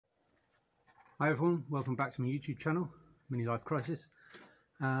Hi everyone, welcome back to my YouTube channel, Mini Life Crisis.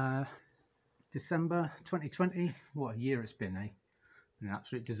 December 2020, what a year it's been, eh? An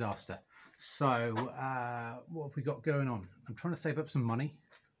absolute disaster. So, what have we got going on? I'm trying to save up some money.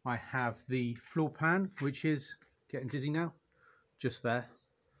 I have the floor pan, which is getting dizzy now, just there.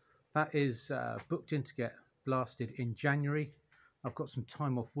 That is booked in to get blasted in January. I've got some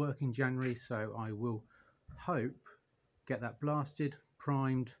time off work in January, so I will hope get that blasted,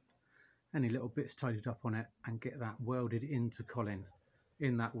 primed, any little bits tidied up on it, and get that welded into Colin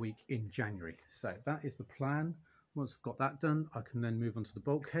in that week in January. So that is the plan. Once I've got that done, I can then move on to the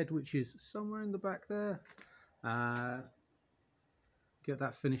bulkhead, which is somewhere in the back there. Get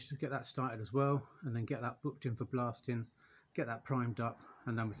that finished, get that started as well, and then get that booked in for blasting, get that primed up,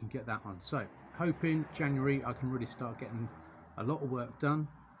 and then we can get that on. So hoping January I can really start getting a lot of work done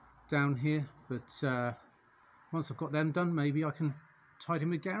down here, but once I've got them done, maybe I can tidy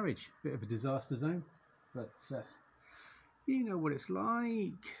my garage. Bit of a disaster zone, but you know what it's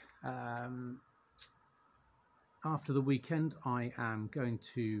like. After the weekend, I am going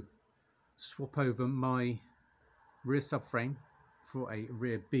to swap over my rear subframe for a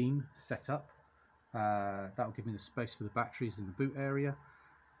rear beam setup. That'll give me the space for the batteries in the boot area,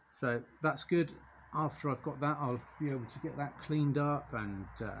 so that's good. After I've got that, I'll be able to get that cleaned up and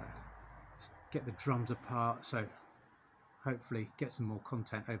get the drums apart, so hopefully get some more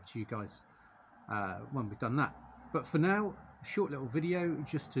content over to you guys when we've done that. But for now, a short little video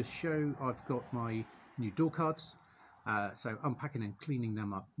just to show I've got my new door cards, so unpacking and cleaning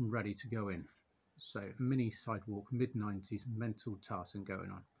them up and ready to go in. So Mini Sidewalk mid-90s mental tartan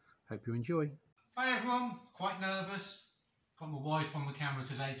going on. Hope you enjoy. Hi everyone, quite nervous. Got my wife on the camera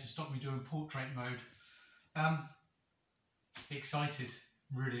today to stop me doing portrait mode. Excited,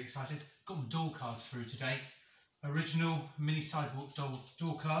 really excited. Got my door cards through today. Original Mini Sidewalk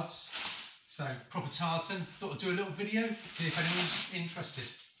door cards. So proper tartan. Thought I'd do a little video, see if anyone's interested.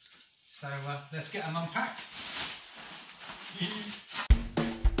 So let's get them unpacked.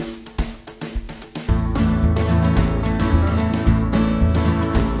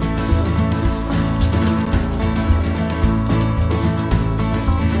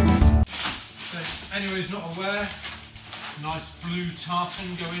 So anyone who's not aware, nice blue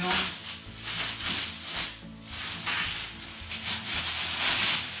tartan going on.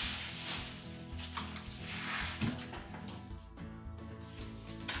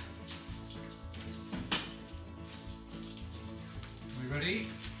 Ready?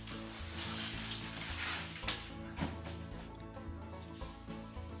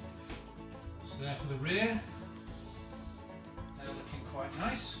 So there for the rear. They're looking quite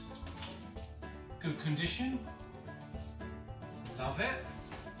nice. Good condition. Love it.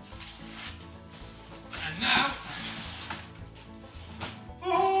 And now,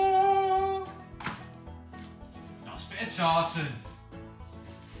 oh, nice bit of tartan.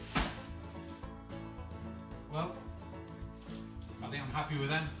 Well, I think I'm happy with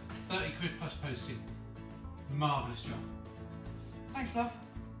them. 30 quid plus posting. Marvellous job. Thanks, love.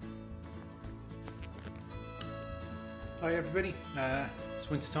 Hi everybody, it's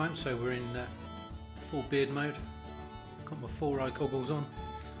winter time, so we're in full beard mode. Got my 4-eye goggles on,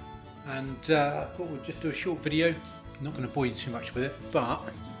 and thought we'd just do a short video. I'm not going to bore you too much with it, but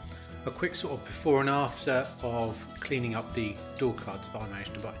a quick sort of before and after of cleaning up the door cards that I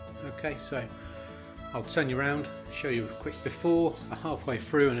managed to buy. Okay, so I'll turn you around, show you a quick before, a halfway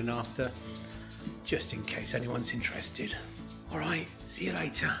through, and an after, just in case anyone's interested. Alright, see you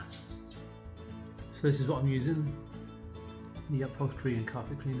later. So this is what I'm using, the upholstery and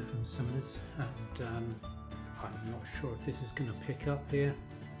carpet cleaner from Similars, and I'm not sure if this is going to pick up here,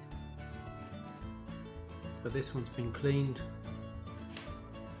 but this one's been cleaned,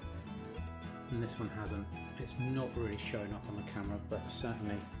 and this one hasn't. It's not really showing up on the camera, but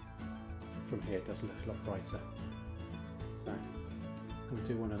certainly from here it does look a lot brighter. So I'm going to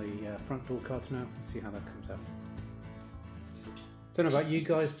do one of the front door cards now and see how that comes out. Don't know about you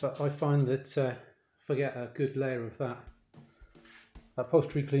guys, but I find that if I get a good layer of that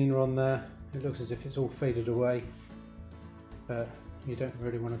upholstery cleaner on there, it looks as if it's all faded away, but you don't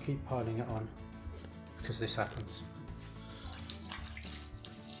really want to keep piling it on because this happens.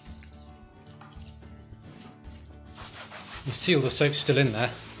 You see all the soap's still in there,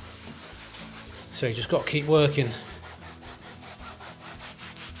 so you just got to keep working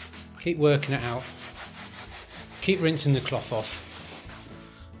it out, keep rinsing the cloth off,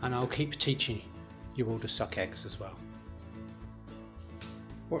 and I'll keep teaching you all to suck eggs as well.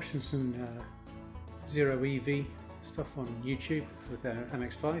 Watching some Zero EV stuff on YouTube with their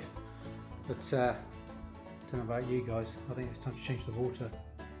MX-5, but don't know about you guys, I think it's time to change the water.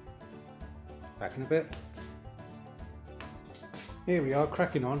 Back in a bit. Here we are,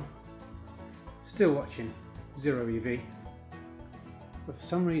 cracking on. Still watching Zero EV. But for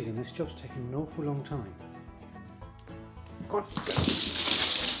some reason this job's taking an awful long time. Go on.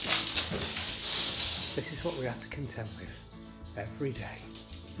 This is what we have to contend with every day.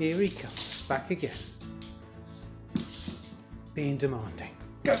 Here he comes, back again. Being demanding.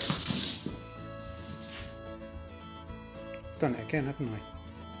 Go! Done it again, haven't I?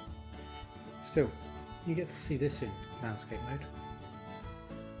 Still, you get to see this in landscape mode.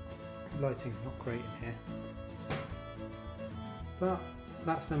 Lighting's not great in here. But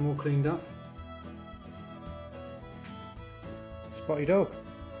that's them all cleaned up. Spotty dog.